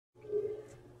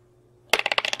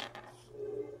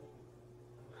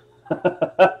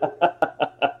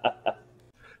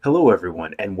Hello,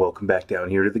 everyone, and welcome back down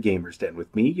here to the Gamer's Den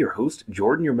with me, your host,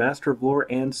 Jordan, your master of lore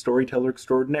and storyteller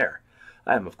extraordinaire.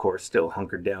 I am, of course, still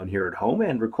hunkered down here at home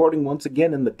and recording once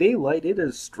again in the daylight. It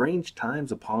is strange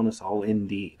times upon us all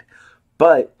indeed.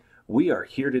 But we are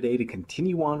here today to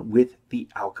continue on with the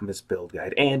Alchemist build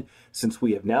guide. And since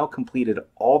we have now completed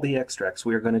all the extracts,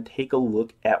 we are going to take a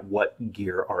look at what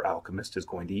gear our Alchemist is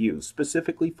going to use,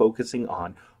 specifically focusing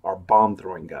on our bomb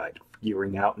throwing guide.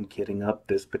 Gearing out and kitting up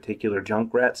this particular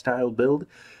Junkrat style build,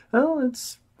 well,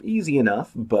 it's easy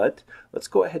enough, but let's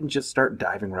go ahead and just start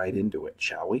diving right into it,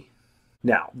 shall we?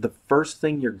 Now, the first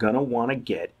thing you're going to want to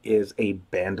get is a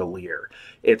bandolier.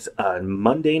 It's a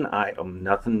mundane item,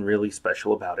 nothing really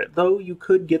special about it, though you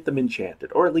could get them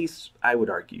enchanted, or at least I would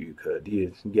argue you could.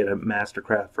 You can get a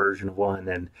Mastercraft version of one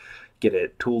and get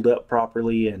it tooled up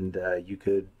properly, and you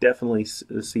could definitely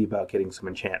see about getting some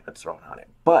enchantments thrown on it.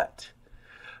 But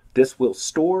this will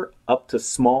store up to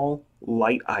small,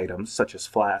 light items such as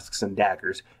flasks and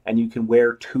daggers, and you can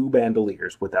wear 2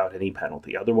 bandoliers without any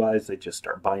penalty. Otherwise, they just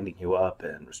start binding you up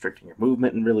and restricting your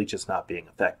movement and really just not being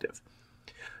effective.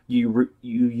 You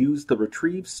use the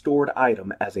retrieve stored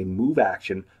item as a move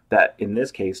action that, in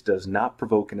this case, does not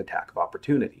provoke an attack of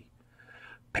opportunity.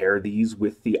 Pair these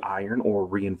with the iron or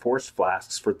reinforced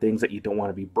flasks for things that you don't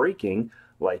want to be breaking,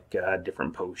 like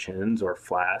different potions or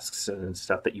flasks and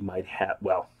stuff that you might have.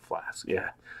 Well, flasks,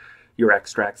 yeah. Your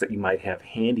extracts that you might have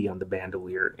handy on the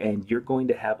bandolier, and you're going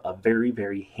to have a very,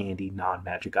 very handy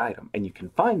non-magic item. And you can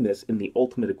find this in the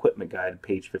Ultimate Equipment Guide,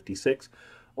 page 56,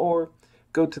 or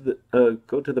go to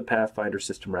the Pathfinder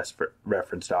System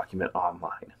Reference document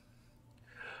online.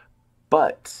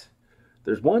 But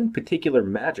there's one particular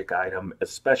magic item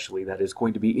especially that is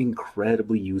going to be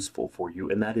incredibly useful for you,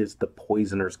 and that is the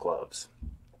Poisoner's Gloves.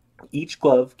 Each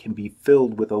glove can be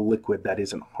filled with a liquid that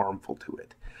isn't harmful to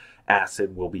it.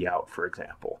 Acid will be out, for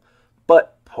example.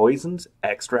 But poisons,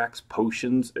 extracts,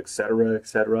 potions,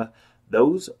 etc.,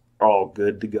 those are all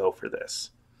good to go for this.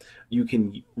 You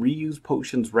can reuse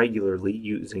potions regularly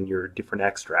using your different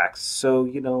extracts, so,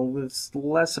 it's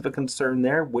less of a concern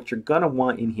there. What you're going to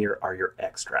want in here are your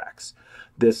extracts.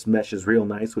 This meshes real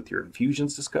nice with your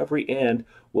infusions discovery and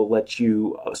will let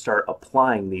you start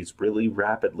applying these really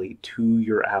rapidly to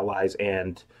your allies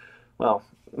and, well,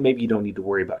 maybe you don't need to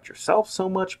worry about yourself so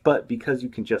much, but because you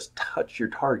can just touch your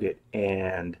target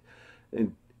and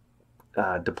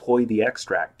deploy the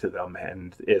extract to them,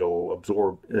 and it'll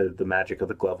absorb the magic of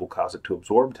the glove will cause it to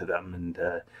absorb to them, and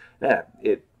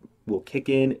it will kick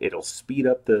in. It'll speed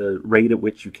up the rate at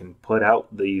which you can put out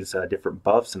these different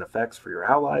buffs and effects for your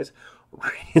allies.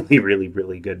 Really, really,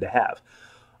 really good to have.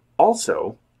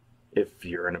 Also, if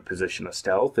you're in a position of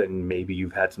stealth and maybe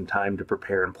you've had some time to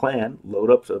prepare and plan, load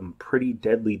up some pretty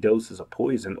deadly doses of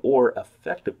poison or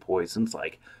effective poisons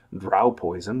like drow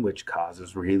poison, which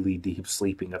causes really deep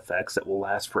sleeping effects that will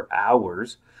last for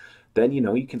hours. Then,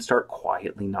 you can start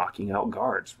quietly knocking out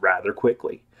guards rather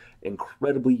quickly.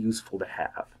 Incredibly useful to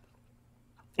have.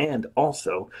 And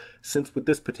also, since with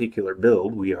this particular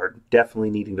build, we are definitely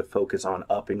needing to focus on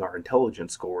upping our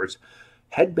intelligence scores,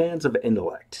 Headbands of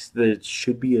Intellect. That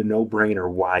should be a no-brainer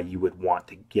why you would want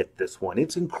to get this one.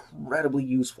 It's incredibly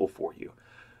useful for you.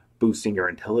 Boosting your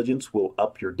intelligence will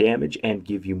up your damage and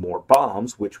give you more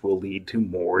bombs, which will lead to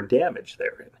more damage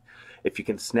therein. If you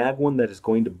can snag one that is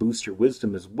going to boost your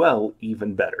wisdom as well,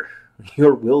 even better.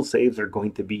 Your will saves are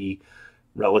going to be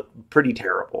pretty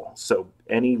terrible, so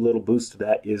any little boost to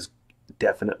that is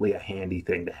definitely a handy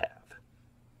thing to have.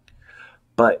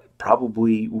 But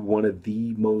probably one of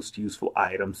the most useful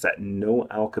items that no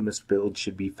alchemist build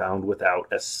should be found without,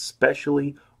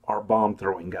 especially our bomb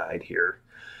throwing guide here,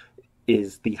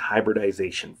 is the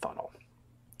hybridization funnel.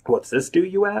 What's this do,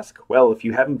 you ask? Well, if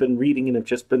you haven't been reading and have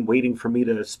just been waiting for me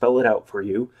to spell it out for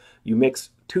you, you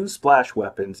mix 2 splash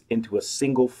weapons into a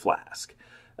single flask.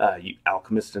 You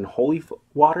alchemist in holy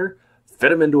water, fit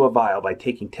them into a vial by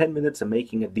taking 10 minutes and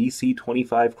making a DC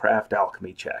 25 craft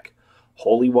alchemy check.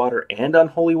 Holy water and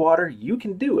unholy water, you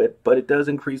can do it, but it does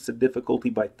increase the difficulty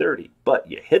by 30. But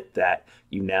you hit that,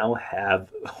 you now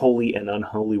have holy and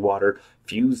unholy water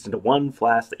fused into one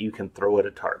flask that you can throw at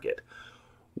a target.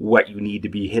 What you need to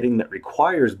be hitting that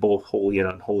requires both holy and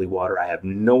unholy water, I have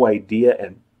no idea,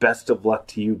 and best of luck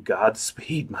to you.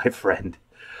 Godspeed, my friend.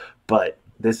 But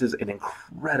this is an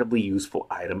incredibly useful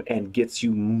item and gets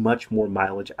you much more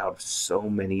mileage out of so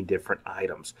many different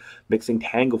items. Mixing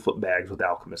Tanglefoot bags with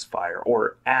Alchemist Fire,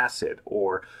 or acid,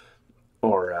 or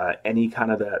any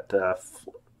kind of that,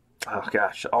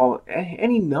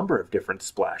 any number of different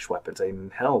splash weapons. I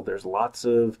mean, hell, there's lots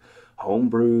of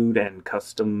homebrewed and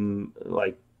custom,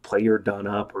 like, player done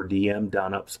up or DM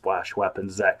done up splash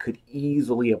weapons that could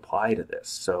easily apply to this.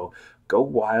 So go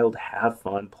wild, have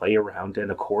fun, play around,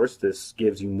 and of course this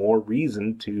gives you more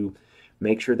reason to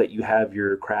make sure that you have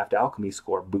your craft alchemy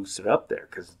score boosted up there,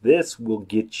 because this will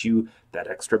get you that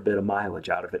extra bit of mileage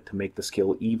out of it to make the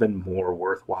skill even more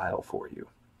worthwhile for you.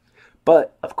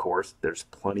 But of course there's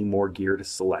plenty more gear to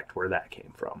select where that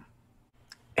came from.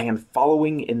 And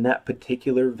following in that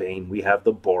particular vein, we have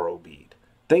the Borrow Bead.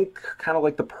 Think kind of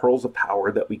like the Pearls of Power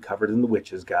that we covered in the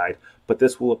Witch's Guide, but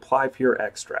this will apply for your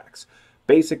extracts.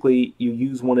 Basically, you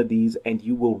use one of these and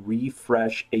you will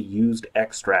refresh a used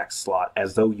extract slot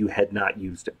as though you had not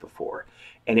used it before.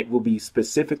 And it will be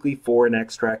specifically for an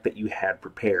extract that you had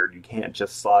prepared. You can't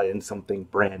just slot in something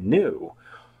brand new,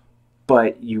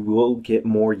 but you will get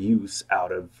more use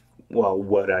out of, well,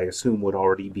 what I assume would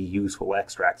already be useful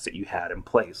extracts that you had in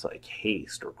place, like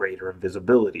haste or greater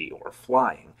invisibility or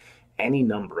flying, any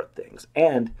number of things.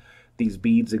 And these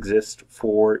beads exist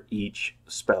for each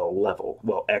spell level,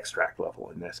 well, extract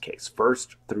level in this case,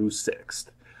 1st through 6th.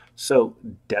 So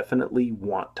definitely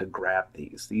want to grab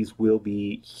these. These will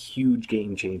be huge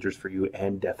game changers for you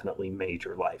and definitely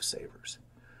major lifesavers.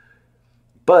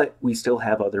 But we still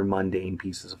have other mundane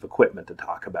pieces of equipment to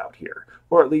talk about here,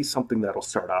 or at least something that'll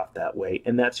start off that way,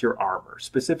 and that's your armor,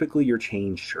 specifically your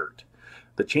chain shirt.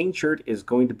 The chain shirt is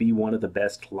going to be one of the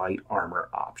best light armor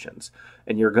options,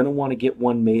 and you're going to want to get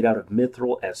one made out of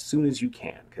mithril as soon as you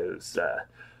can, because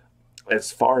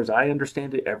as far as I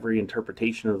understand it, every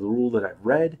interpretation of the rule that I've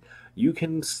read, you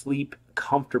can sleep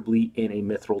comfortably in a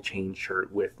mithril chain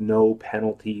shirt with no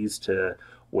penalties to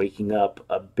waking up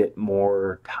a bit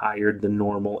more tired than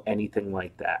normal, anything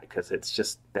like that, because it's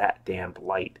just that damn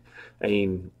light. I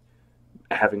mean,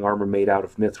 having armor made out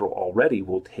of mithril already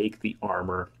will take the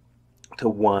armor to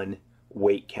one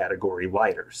weight category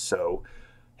lighter. So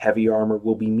heavy armor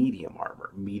will be medium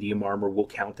armor. Medium armor will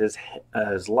count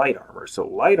as light armor. So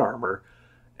light armor,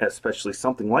 especially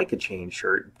something like a chain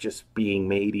shirt, just being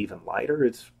made even lighter,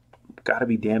 it's got to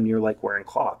be damn near like wearing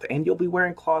cloth. And you'll be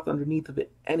wearing cloth underneath of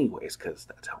it anyways, because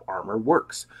that's how armor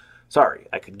works. Sorry,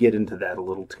 I could get into that a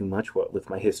little too much with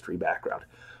my history background.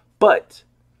 But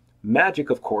magic,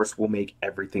 of course, will make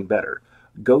everything better.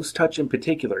 Ghost Touch in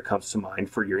particular comes to mind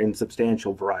for your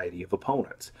insubstantial variety of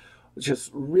opponents. It's just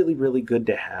really, really good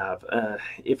to have.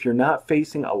 If you're not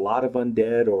facing a lot of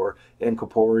undead or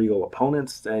incorporeal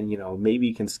opponents, then, you know, maybe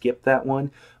you can skip that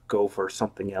one. Go for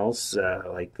something else,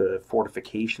 like the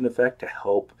fortification effect, to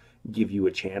help give you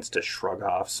a chance to shrug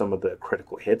off some of the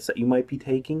critical hits that you might be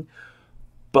taking.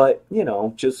 But, you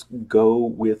know, just go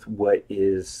with what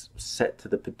is set to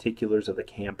the particulars of the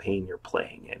campaign you're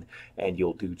playing in, and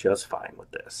you'll do just fine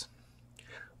with this.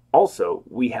 Also,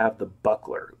 we have the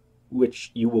buckler,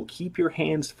 which you will keep your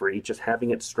hands free just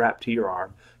having it strapped to your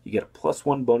arm. You get a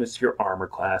 +1 bonus to your armor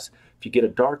class. If you get a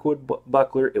Darkwood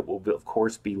buckler, it will of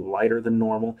course be lighter than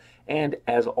normal, and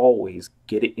as always,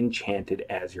 get it enchanted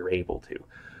as you're able to.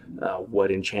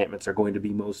 What enchantments are going to be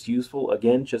most useful,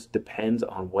 again, just depends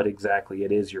on what exactly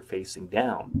it is you're facing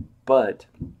down. But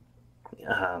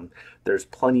there's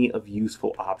plenty of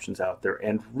useful options out there,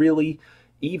 and really,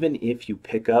 even if you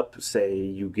pick up, say,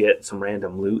 you get some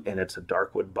random loot and it's a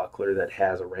Darkwood buckler that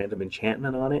has a random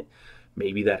enchantment on it,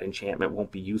 maybe that enchantment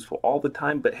won't be useful all the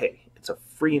time, but hey, it's a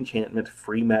free enchantment,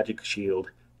 free magic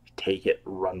shield. Take it,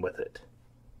 run with it.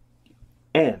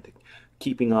 And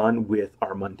keeping on with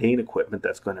our mundane equipment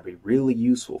that's going to be really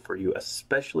useful for you,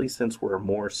 especially since we're a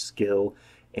more skill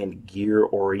and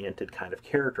gear-oriented kind of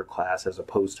character class as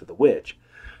opposed to the Witch,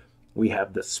 we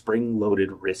have the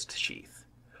spring-loaded wrist sheath.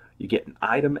 You get an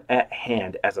item at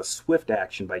hand as a swift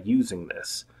action by using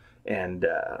this, and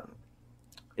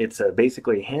it's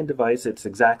basically a hand device. It's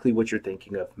exactly what you're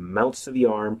thinking of. Mounts to the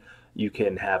arm. You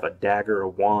can have a dagger, a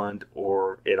wand,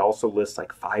 or it also lists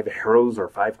like 5 arrows or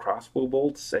 5 crossbow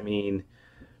bolts. I mean,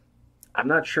 I'm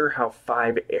not sure how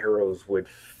 5 arrows would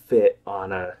fit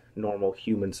on a normal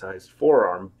human-sized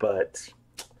forearm, but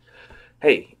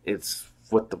hey, it's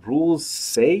what the rules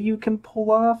say you can pull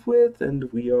off with,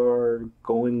 and we are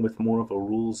going with more of a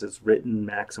rules as written,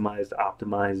 maximized,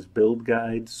 optimized build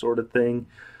guide sort of thing.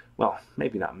 Well,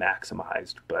 maybe not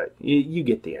maximized, but you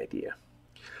get the idea.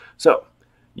 So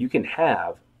you can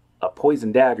have a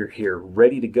poison dagger here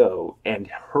ready to go and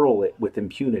hurl it with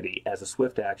impunity as a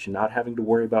swift action, not having to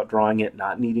worry about drawing it,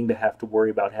 not needing to have to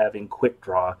worry about having quick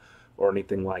draw or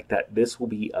anything like that. This will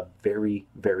be a very,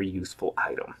 very useful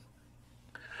item.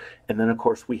 And then, of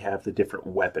course, we have the different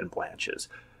weapon branches.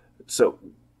 So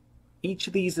Each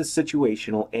of these is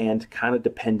situational and kind of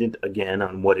dependent, again,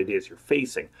 on what it is you're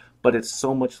facing, but it's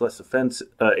so much less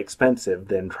expensive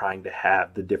than trying to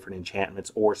have the different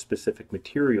enchantments or specific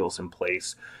materials in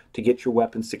place to get your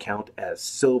weapons to count as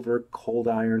silver, cold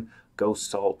iron, ghost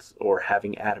salt, or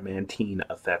having adamantine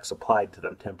effects applied to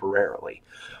them temporarily.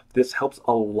 This helps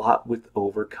a lot with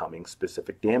overcoming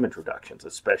specific damage reductions,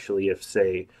 especially if,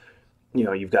 say,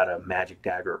 you've got a magic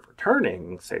dagger of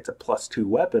returning, say it's a +2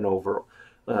 weapon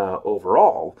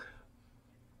overall,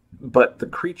 but the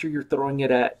creature you're throwing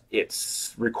it at,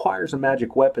 it requires a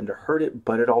magic weapon to hurt it,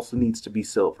 but it also needs to be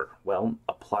silver. Well,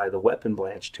 apply the weapon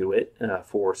blanch to it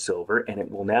for silver, and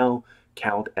it will now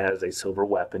count as a silver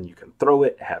weapon. You can throw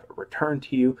it, have it return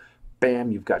to you,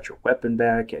 bam, you've got your weapon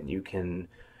back, and you can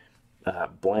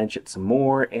blanch it some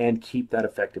more and keep that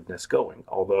effectiveness going.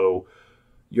 Although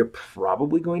you're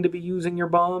probably going to be using your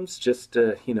bombs just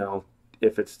to,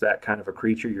 if it's that kind of a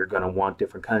creature, you're going to want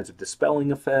different kinds of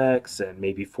dispelling effects and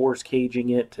maybe force caging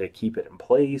it to keep it in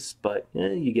place, but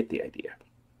you get the idea.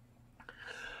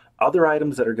 Other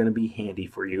items that are going to be handy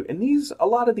for you, and a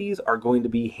lot of these are going to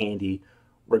be handy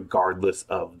regardless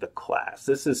of the class.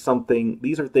 These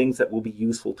are things that will be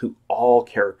useful to all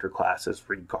character classes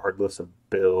regardless of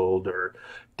build or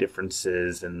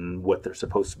differences in what they're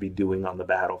supposed to be doing on the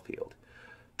battlefield.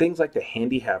 Things like the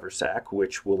handy haversack,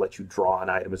 which will let you draw an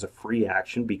item as a free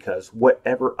action because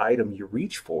whatever item you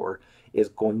reach for is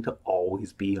going to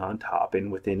always be on top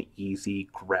and within easy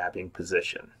grabbing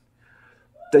position.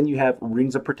 Then you have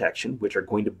rings of protection, which are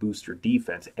going to boost your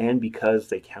defense, and because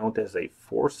they count as a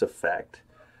force effect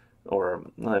or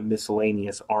a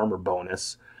miscellaneous armor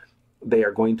bonus, they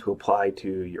are going to apply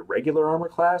to your regular armor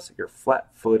class, your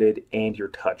flat-footed, and your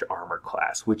touch armor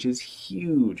class, which is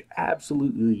huge,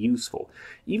 absolutely useful.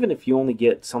 Even if you only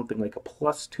get something like a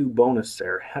 +2 bonus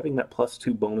there, having that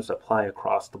 +2 bonus apply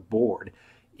across the board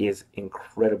is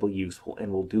incredibly useful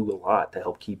and will do a lot to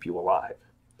help keep you alive.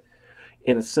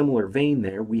 In a similar vein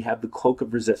there, we have the Cloak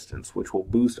of Resistance, which will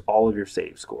boost all of your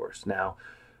save scores. Now,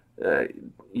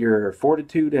 your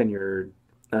Fortitude and your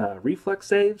reflex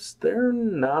saves, they're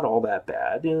not all that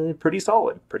bad. Pretty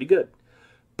solid, pretty good.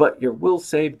 But your will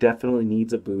save definitely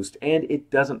needs a boost, and it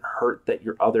doesn't hurt that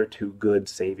your other 2 good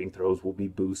saving throws will be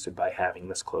boosted by having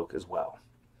this cloak as well.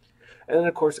 And then,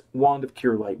 of course, Wand of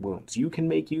Cure Light Wounds. You can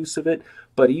make use of it,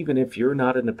 but even if you're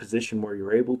not in a position where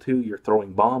you're able to, you're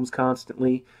throwing bombs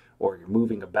constantly, or you're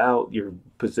moving about, you're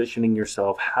positioning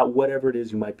yourself, whatever it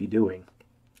is you might be doing,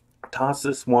 toss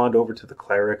this wand over to the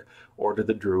cleric or to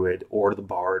the druid or the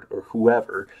bard or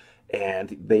whoever,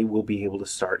 and they will be able to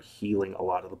start healing a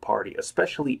lot of the party,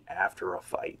 especially after a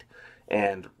fight.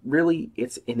 And really,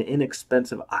 it's an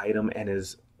inexpensive item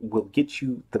and will get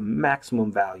you the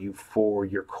maximum value for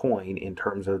your coin in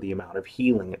terms of the amount of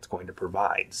healing it's going to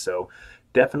provide. So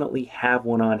definitely have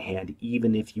one on hand,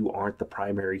 even if you aren't the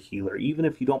primary healer, even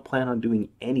if you don't plan on doing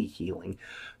any healing.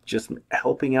 Just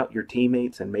helping out your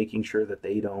teammates and making sure that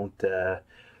they don't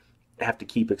have to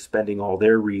keep expending all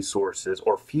their resources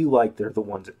or feel like they're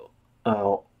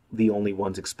the only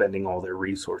ones expending all their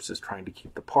resources trying to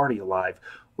keep the party alive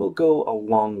will go a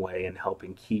long way in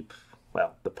helping keep,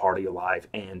 the party alive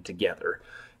and together,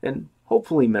 and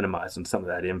hopefully minimizing some of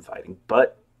that infighting.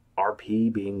 But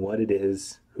RP being what it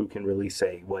is, who can really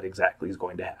say what exactly is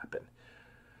going to happen?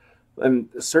 And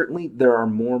certainly there are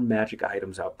more magic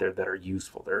items out there that are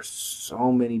useful. There are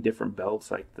so many different belts,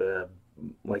 like the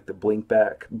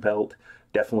Blinkback belt.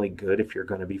 Definitely good if you're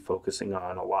going to be focusing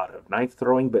on a lot of knife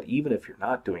throwing, but even if you're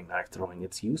not doing knife throwing,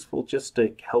 it's useful just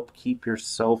to help keep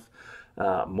yourself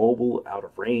mobile, out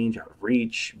of range, out of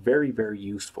reach. Very, very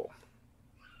useful.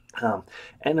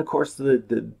 And of course,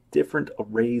 the different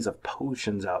arrays of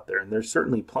potions out there, and there's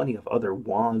certainly plenty of other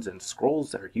wands and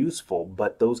scrolls that are useful,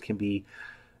 but those can be,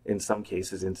 in some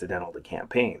cases, incidental to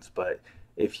campaigns. But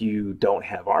if you don't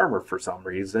have armor for some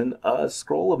reason, a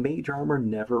scroll of mage armor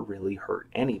never really hurt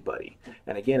anybody.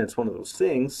 And again, it's one of those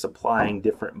things, supplying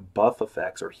different buff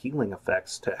effects or healing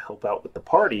effects to help out with the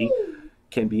party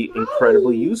can be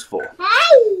incredibly useful.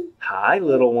 Hi,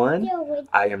 little one.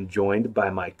 I am joined by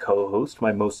my co-host,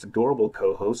 my most adorable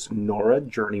co-host, Nora,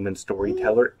 journeyman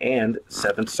storyteller, and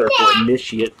 7th Circle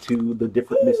initiate to the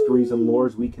different mysteries and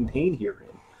lores we contain herein.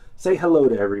 Say hello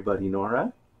to everybody,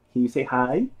 Nora. Can you say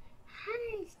hi?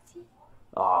 Hi.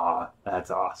 Aw,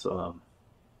 that's awesome.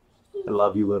 I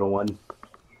love you, little one.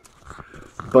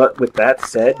 But with that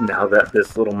said, now that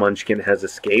this little munchkin has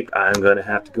escaped, I'm going to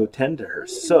have to go tend to her.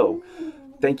 So,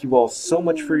 thank you all so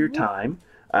much for your time.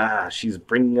 She's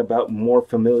bringing about more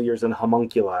familiars and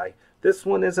homunculi. This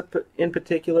one in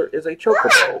particular is a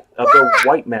chocobo of the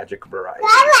white magic variety.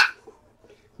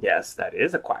 Yes, that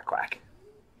is a quack quack.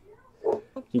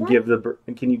 Can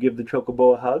you give the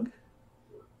chocobo a hug?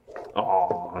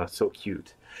 Aw, so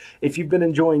cute. If you've been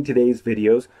enjoying today's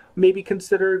videos, maybe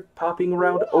consider popping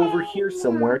around over here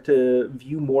somewhere to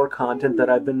view more content that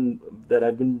I've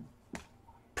been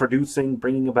producing,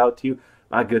 bringing about to you.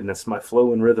 My goodness, my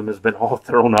flow and rhythm has been all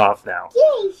thrown off now.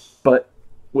 But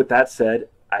with that said,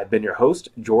 I've been your host,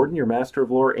 Jordan, your master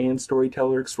of lore and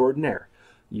storyteller extraordinaire.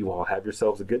 You all have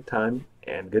yourselves a good time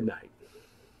and good night.